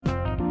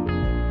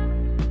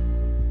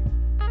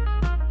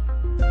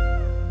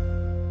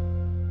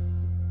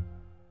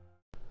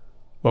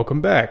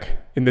Welcome back.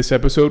 In this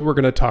episode, we're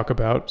going to talk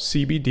about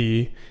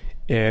CBD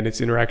and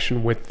its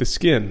interaction with the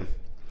skin.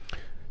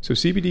 So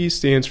CBD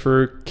stands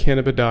for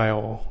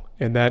cannabidiol,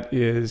 and that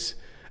is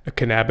a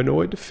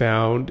cannabinoid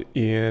found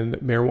in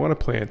marijuana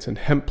plants and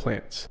hemp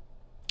plants.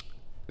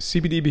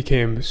 CBD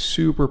became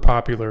super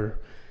popular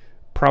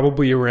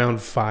probably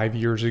around 5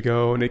 years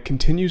ago, and it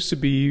continues to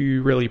be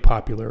really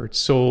popular. It's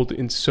sold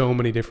in so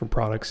many different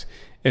products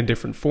and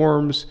different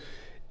forms,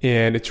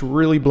 and it's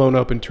really blown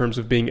up in terms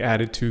of being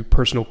added to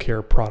personal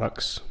care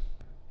products.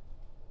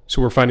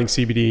 So we're finding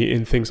CBD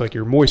in things like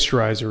your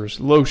moisturizers,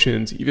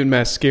 lotions, even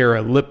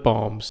mascara, lip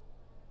balms.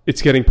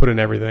 It's getting put in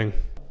everything.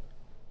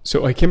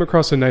 So I came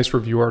across a nice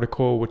review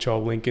article, which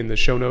I'll link in the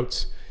show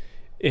notes.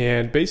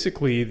 And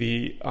basically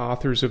the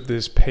authors of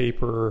this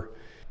paper,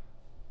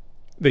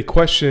 they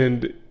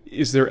questioned,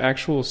 is there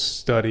actual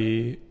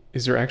study,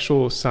 is there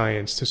actual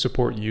science to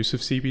support use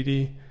of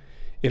CBD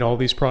in all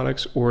these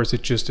products, or is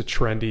it just a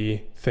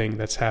trendy thing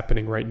that's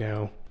happening right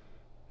now?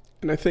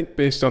 And I think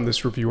based on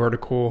this review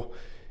article,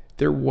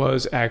 there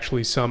was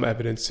actually some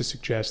evidence to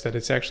suggest that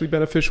it's actually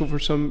beneficial for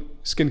some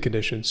skin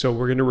conditions. So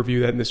we're going to review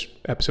that in this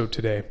episode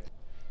today.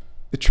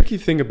 The tricky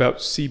thing about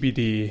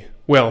CBD,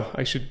 well,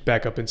 I should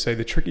back up and say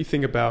the tricky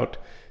thing about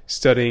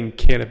studying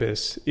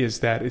cannabis is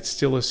that it's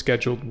still a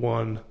Scheduled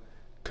I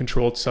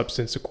controlled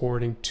substance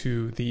according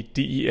to the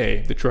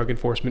DEA, the Drug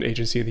Enforcement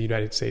Agency of the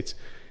United States.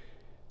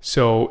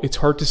 So it's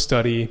hard to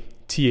study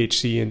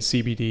THC and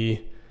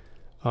CBD.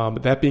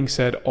 That being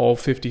said, all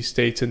 50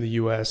 states in the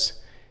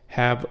US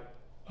have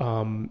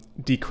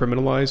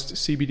decriminalized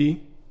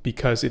CBD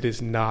because it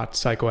is not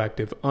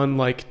psychoactive,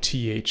 unlike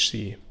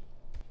THC.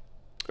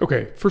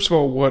 Okay, first of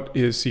all, what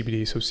is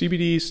CBD? So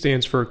CBD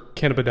stands for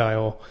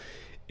cannabidiol,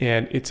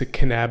 and it's a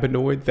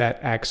cannabinoid that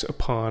acts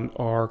upon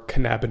our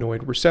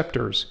cannabinoid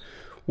receptors,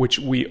 which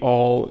we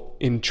all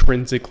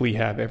intrinsically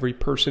have. Every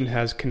person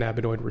has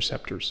cannabinoid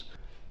receptors.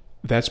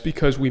 That's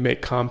because we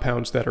make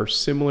compounds that are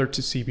similar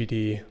to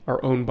CBD.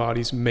 Our own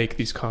bodies make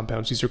these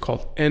compounds. These are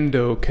called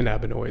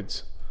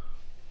endocannabinoids.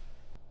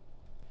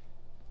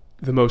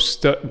 The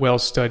most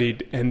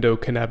well-studied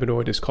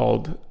endocannabinoid is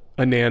called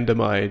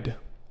anandamide.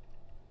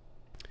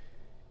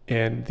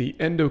 And the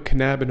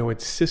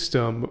endocannabinoid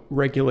system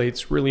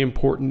regulates really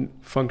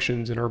important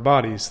functions in our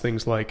bodies,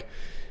 things like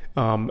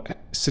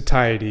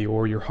satiety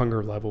or your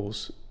hunger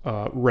levels,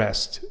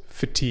 rest,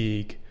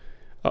 fatigue,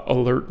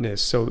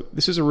 alertness. So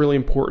this is a really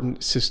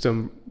important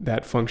system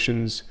that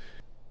functions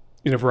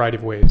in a variety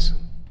of ways.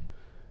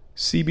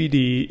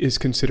 CBD is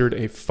considered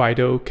a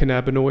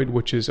phytocannabinoid,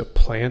 which is a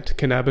plant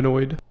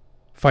cannabinoid.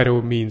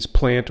 Phyto means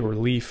plant or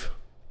leaf.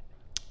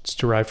 It's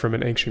derived from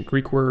an ancient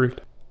Greek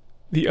word.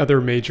 The other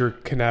major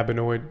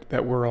cannabinoid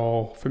that we're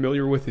all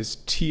familiar with is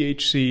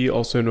THC,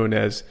 also known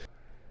as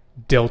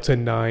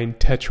delta-9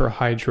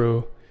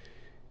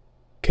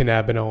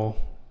 tetrahydrocannabinol.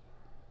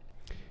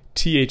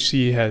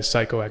 THC has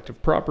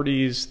psychoactive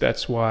properties.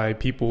 That's why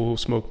people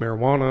smoke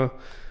marijuana,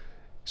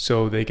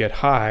 so they get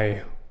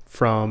high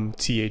from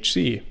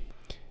THC.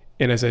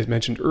 And as I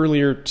mentioned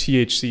earlier,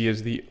 THC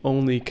is the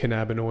only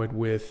cannabinoid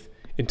with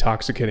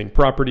intoxicating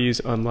properties,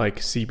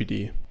 unlike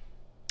CBD.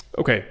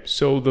 Okay,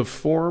 so the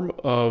form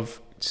of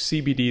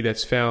CBD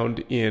that's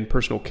found in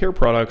personal care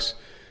products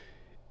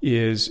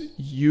is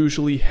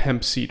usually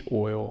hemp seed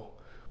oil.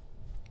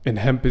 And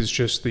hemp is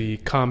just the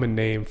common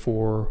name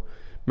for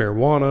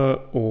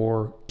marijuana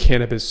or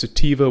cannabis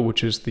sativa,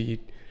 which is the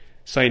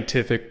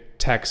scientific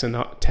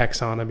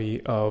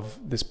taxonomy of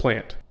this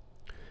plant.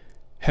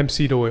 Hemp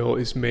seed oil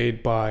is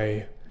made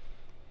by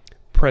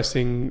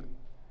pressing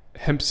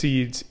hemp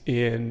seeds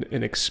in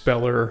an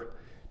expeller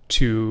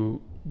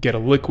to get a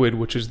liquid,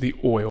 which is the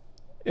oil.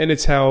 And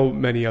it's how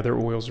many other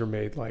oils are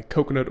made, like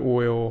coconut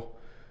oil,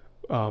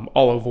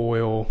 olive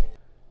oil,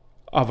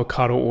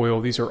 avocado oil.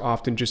 These are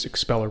often just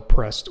expeller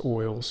pressed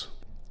oils,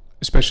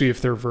 especially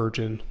if they're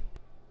virgin.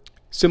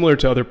 Similar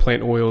to other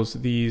plant oils,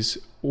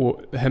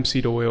 hemp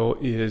seed oil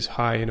is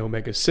high in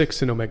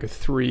omega-6 and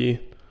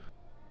omega-3,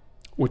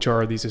 which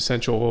are these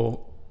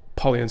essential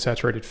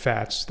polyunsaturated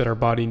fats that our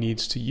body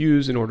needs to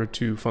use in order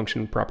to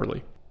function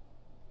properly.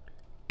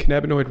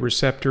 Cannabinoid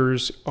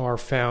receptors are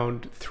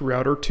found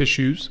throughout our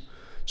tissues,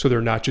 so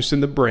they're not just in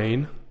the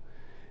brain.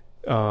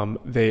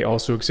 They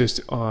also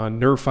exist on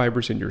nerve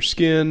fibers in your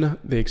skin.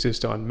 They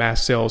exist on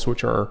mast cells,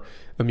 which are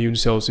immune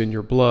cells in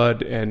your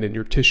blood and in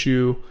your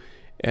tissue.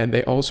 And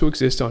they also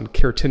exist on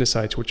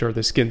keratinocytes, which are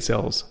the skin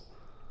cells.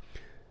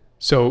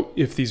 So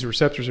if these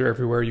receptors are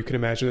everywhere, you can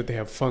imagine that they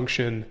have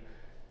functions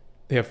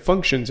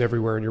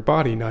everywhere in your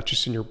body, not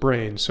just in your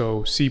brain.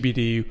 So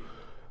CBD,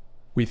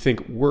 we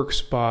think,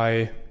 works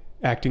by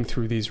acting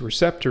through these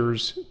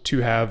receptors to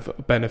have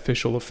a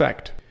beneficial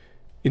effect.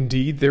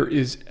 Indeed, there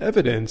is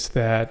evidence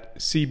that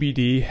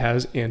CBD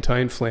has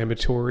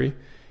anti-inflammatory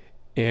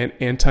and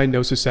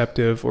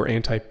anti-nociceptive or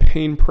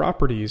anti-pain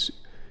properties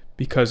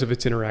because of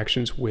its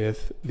interactions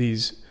with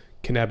these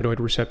cannabinoid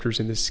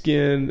receptors in the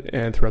skin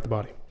and throughout the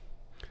body.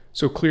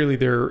 So clearly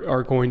there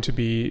are going to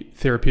be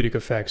therapeutic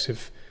effects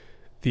if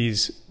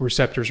these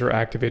receptors are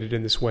activated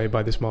in this way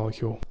by this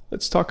molecule.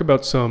 Let's talk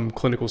about some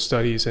clinical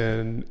studies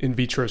and in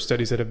vitro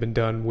studies that have been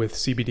done with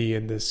CBD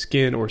in the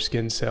skin or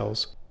skin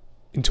cells.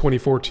 In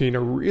 2014, a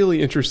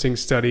really interesting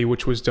study,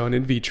 which was done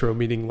in vitro,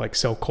 meaning like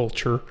cell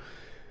culture,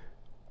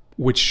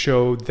 which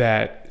showed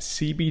that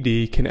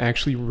CBD can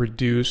actually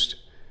reduce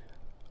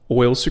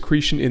oil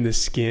secretion in the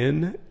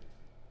skin,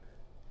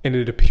 and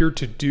it appeared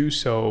to do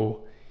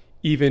so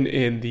even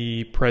in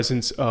the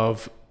presence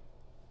of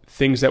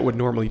things that would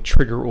normally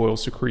trigger oil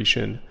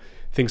secretion,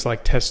 things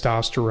like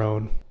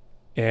testosterone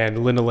and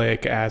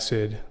linoleic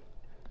acid.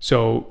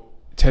 So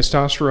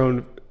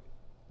testosterone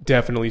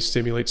definitely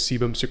stimulates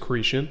sebum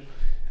secretion.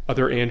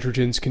 Other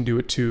androgens can do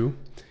it too.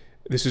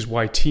 This is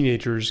why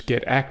teenagers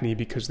get acne,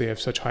 because they have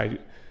such high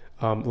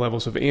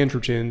levels of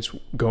androgens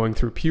going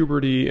through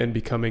puberty and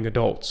becoming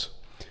adults.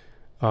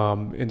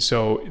 And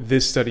so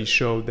this study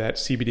showed that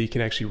CBD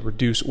can actually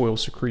reduce oil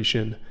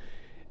secretion.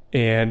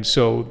 And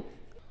so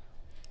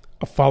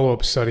a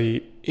follow-up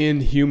study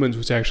in humans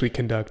was actually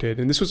conducted,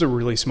 and this was a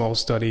really small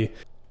study.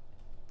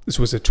 This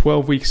was a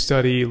 12-week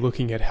study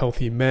looking at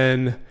healthy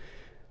men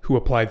who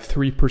applied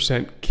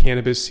 3%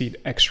 cannabis seed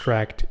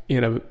extract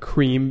in a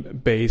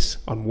cream base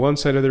on one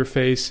side of their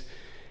face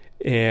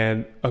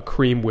and a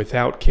cream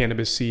without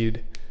cannabis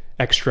seed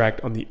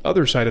extract on the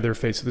other side of their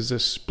face. So this is a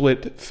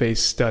split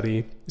face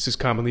study. This is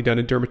commonly done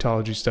in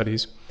dermatology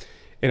studies.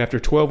 And after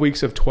 12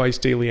 weeks of twice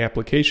daily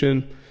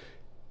application,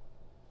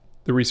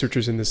 the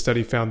researchers in this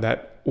study found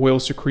that oil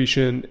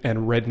secretion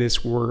and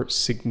redness were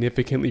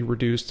significantly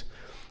reduced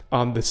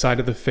on the side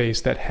of the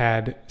face that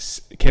had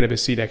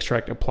cannabis seed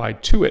extract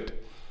applied to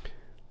it.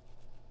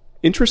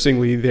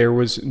 Interestingly, there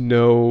was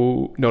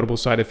no notable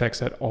side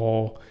effects at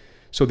all.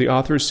 So the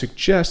authors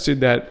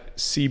suggested that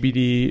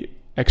CBD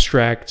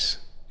extracts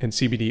and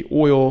CBD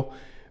oil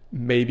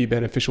may be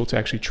beneficial to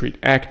actually treat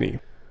acne.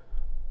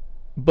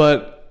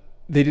 But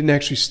they didn't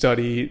actually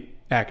study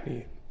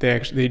acne.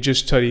 They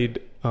just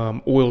studied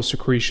oil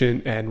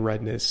secretion and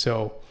redness.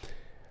 So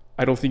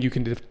I don't think you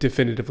can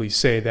definitively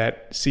say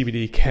that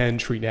CBD can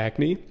treat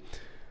acne,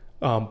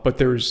 but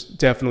there's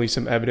definitely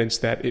some evidence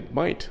that it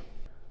might.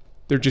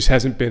 There just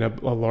hasn't been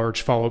a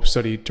large follow-up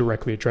study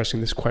directly addressing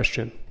this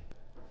question.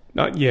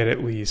 Not yet,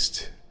 at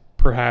least.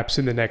 Perhaps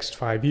in the next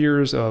 5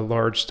 years, a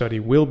large study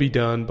will be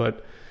done,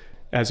 but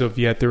as of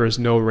yet, there is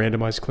no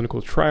randomized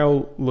clinical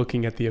trial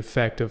looking at the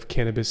effect of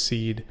cannabis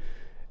seed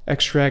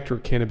extract or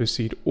cannabis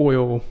seed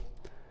oil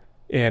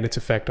and its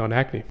effect on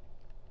acne.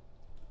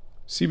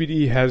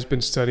 CBD has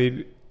been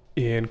studied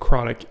in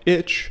chronic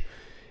itch.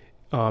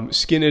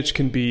 Skin itch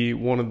can be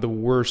one of the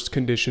worst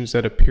conditions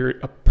that a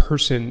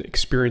person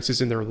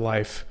experiences in their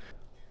life.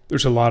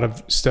 There's a lot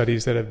of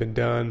studies that have been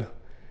done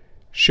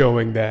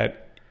showing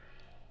that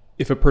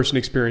if a person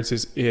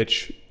experiences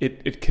itch,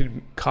 it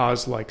can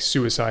cause like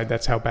suicide.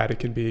 That's how bad it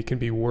can be. It can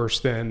be worse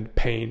than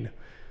pain.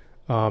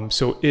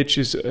 So itch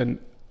is an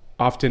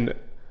often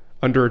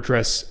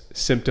underaddressed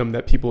symptom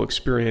that people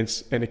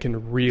experience, and it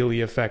can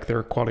really affect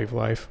their quality of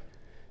life.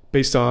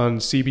 Based on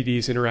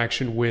CBD's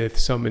interaction with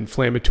some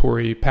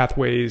inflammatory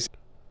pathways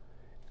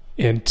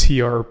and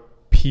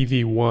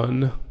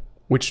TRPV1,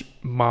 which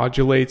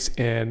modulates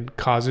and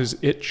causes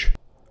itch,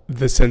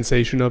 the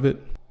sensation of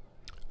it.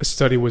 A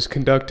study was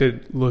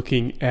conducted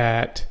looking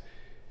at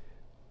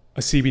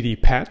a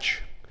CBD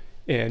patch,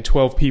 and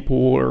 12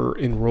 people were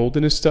enrolled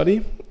in a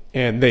study,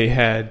 and they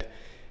had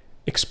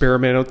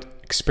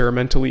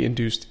experimentally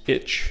induced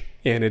itch,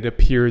 and it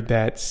appeared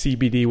that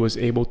CBD was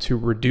able to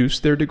reduce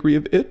their degree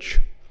of itch.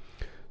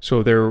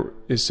 So there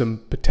is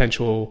some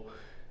potential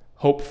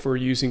hope for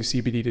using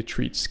CBD to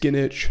treat skin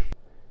itch.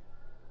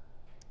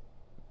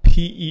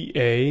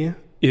 PEA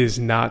is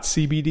not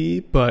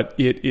CBD, but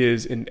it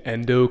is an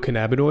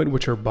endocannabinoid,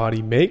 which our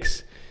body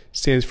makes.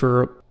 Stands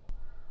for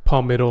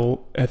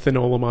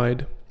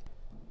palmitoethanolamide.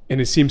 And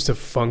it seems to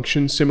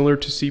function similar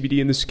to CBD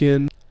in the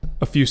skin.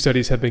 A few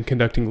studies have been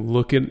conducting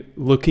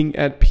looking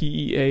at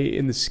PEA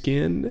in the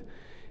skin,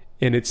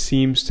 and it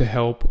seems to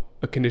help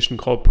a condition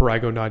called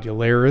prurigo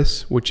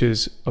nodularis, which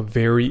is a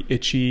very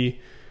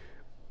itchy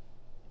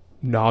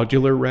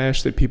nodular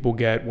rash that people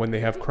get when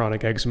they have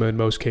chronic eczema in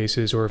most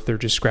cases, or if they're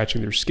just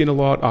scratching their skin a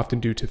lot, often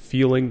due to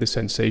feeling the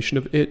sensation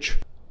of itch.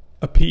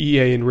 A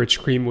PEA-enriched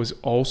cream was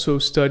also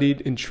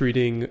studied in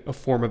treating a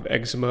form of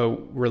eczema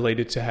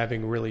related to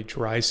having really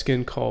dry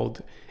skin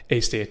called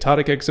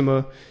asteatotic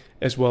eczema,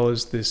 as well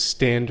as this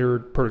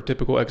standard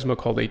prototypical eczema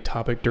called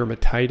atopic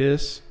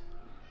dermatitis.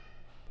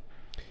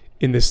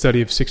 In this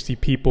study of 60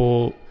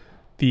 people,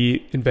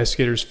 the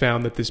investigators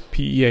found that this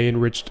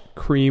PEA-enriched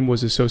cream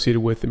was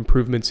associated with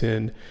improvements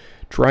in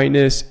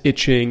dryness,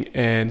 itching,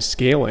 and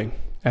scaling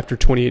after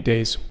 28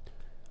 days.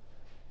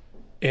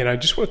 And I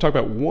just want to talk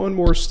about one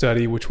more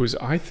study, which was,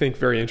 I think,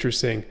 very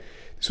interesting.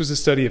 This was a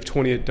study of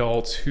 20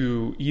 adults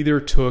who either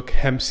took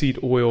hemp seed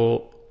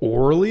oil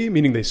orally,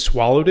 meaning they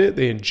swallowed it,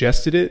 they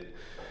ingested it,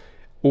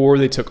 or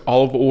they took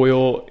olive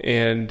oil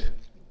and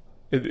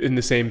in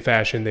the same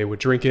fashion they would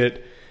drink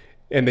it.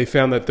 And they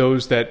found that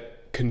those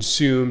that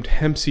consumed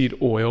hemp seed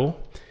oil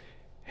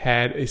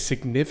had a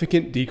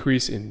significant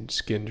decrease in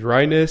skin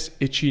dryness,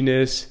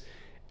 itchiness,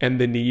 and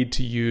the need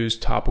to use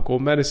topical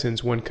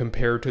medicines when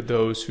compared to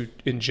those who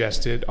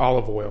ingested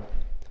olive oil.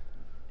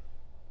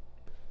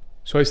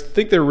 So I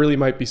think there really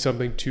might be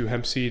something to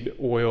hemp seed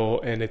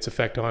oil and its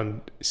effect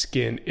on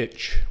skin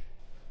itch.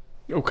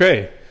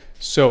 Okay,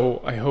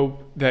 so I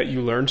hope that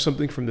you learned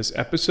something from this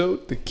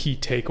episode. The key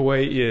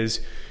takeaway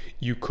is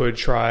you could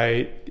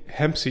try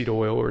hemp seed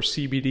oil or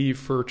CBD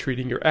for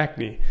treating your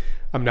acne.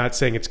 I'm not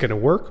saying it's going to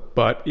work,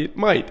 but it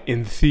might.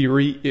 In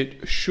theory,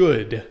 it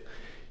should.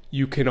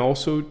 You can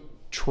also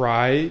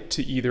try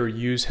to either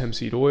use hemp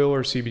seed oil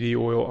or CBD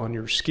oil on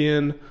your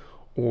skin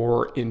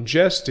or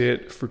ingest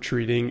it for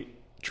treating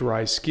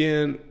dry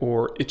skin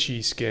or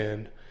itchy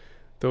skin.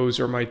 Those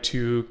are my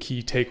two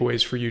key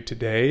takeaways for you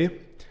today.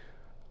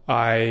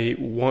 I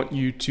want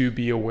you to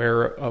be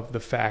aware of the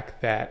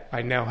fact that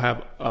I now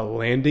have a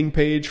landing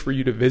page for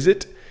you to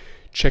visit.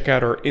 Check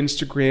out our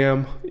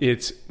Instagram.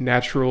 It's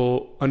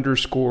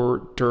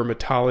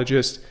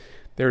natural_dermatologist.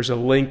 There's a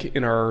link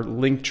in our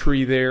link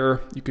tree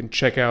there. You can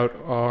check out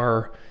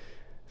our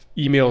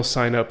email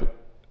sign up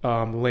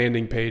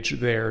landing page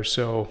there.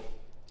 So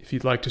if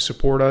you'd like to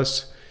support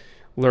us,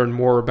 learn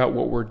more about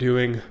what we're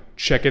doing,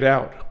 check it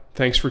out.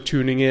 Thanks for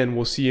tuning in.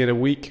 We'll see you in a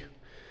week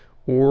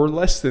or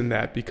less than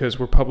that because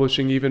we're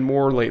publishing even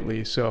more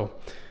lately. So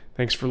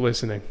thanks for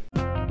listening.